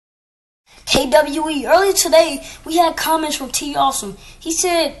KWE, earlier today we had comments from Tawesome. He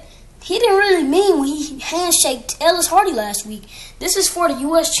said he didn't really mean when he handshaked elhardy last week. This is for the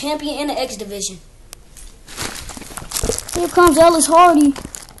U.S. champion in the X division. Here comes elhardy.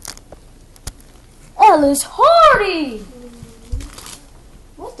 elhardy!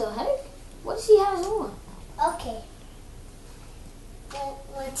 What the heck? What does he have on? Okay.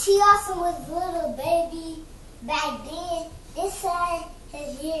 When Tawesome was a little baby back then, this side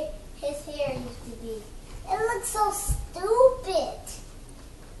his hair used to be. It looks so stupid.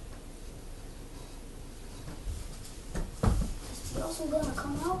 Is Tawesome gonna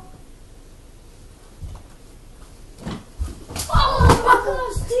come out? Oh my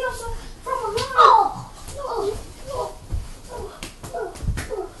gosh, Tawesome from behind! Oh! No! Oh!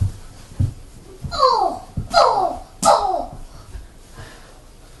 Oh! Oh! Oh!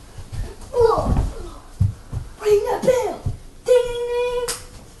 Oh! Ring that bell! Ding ding ding!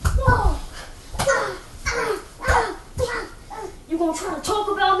 Oh! You gonna try to talk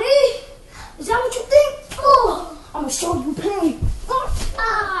about me? Is that what you think? Oh! I'm gonna show you pain.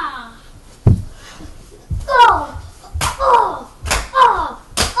 Ah! Oh! Oh! Oh!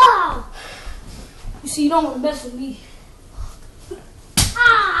 Oh! You see, you don't want to mess with me.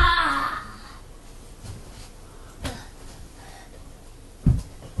 Ah!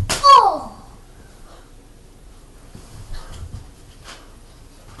 Oh!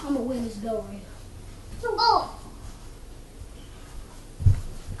 I'm gonna win this bell right here. Oh!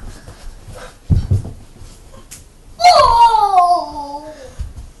 Oh!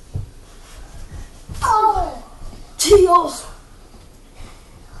 Oh! Tawesome.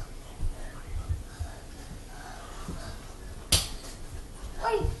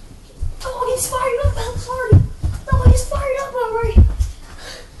 Wait. Oh, he's fired up, elhardy. No, he's fired up already.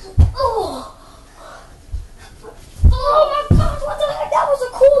 Oh. Oh my gosh, what the heck? That was a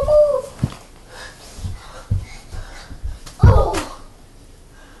cool move. Oh.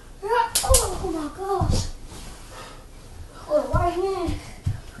 Oh my gosh. Oh, the right hand.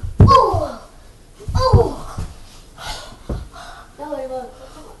 Oh. Oh. Now wait, look.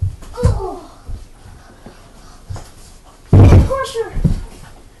 Oh. Hand crusher.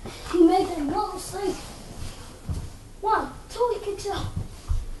 He made that one mistake. 1, 2, he kicks out.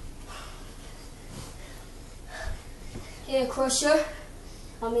 Hand crusher.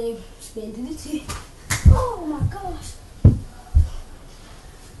 Spin to the T. Oh my gosh.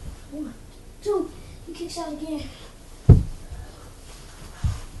 1, 2, he kicks out again.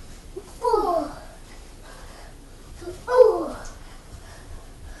 Oh. Oh.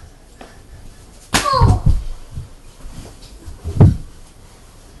 Oh.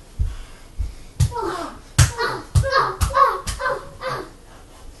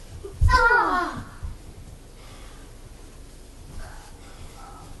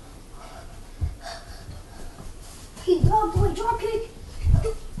 He dropped boy drop kick.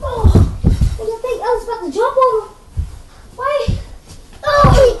 Oh, what do you think? I was about to jump on him. Wait. Oh,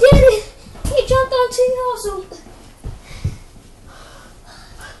 he did it. He jumped on Tawesome.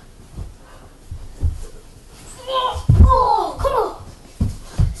 Oh, come on.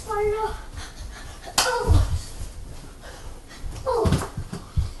 Start it up. Oh. Oh.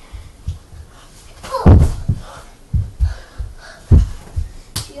 Oh.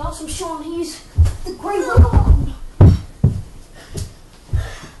 Tawesome showing he's the great one.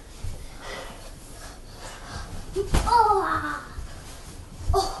 Oh.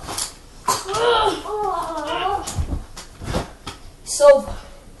 Oh. Oh. It's over.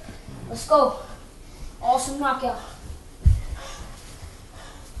 Let's go. Awesome knockout.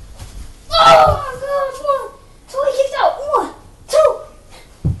 Oh my gosh, what?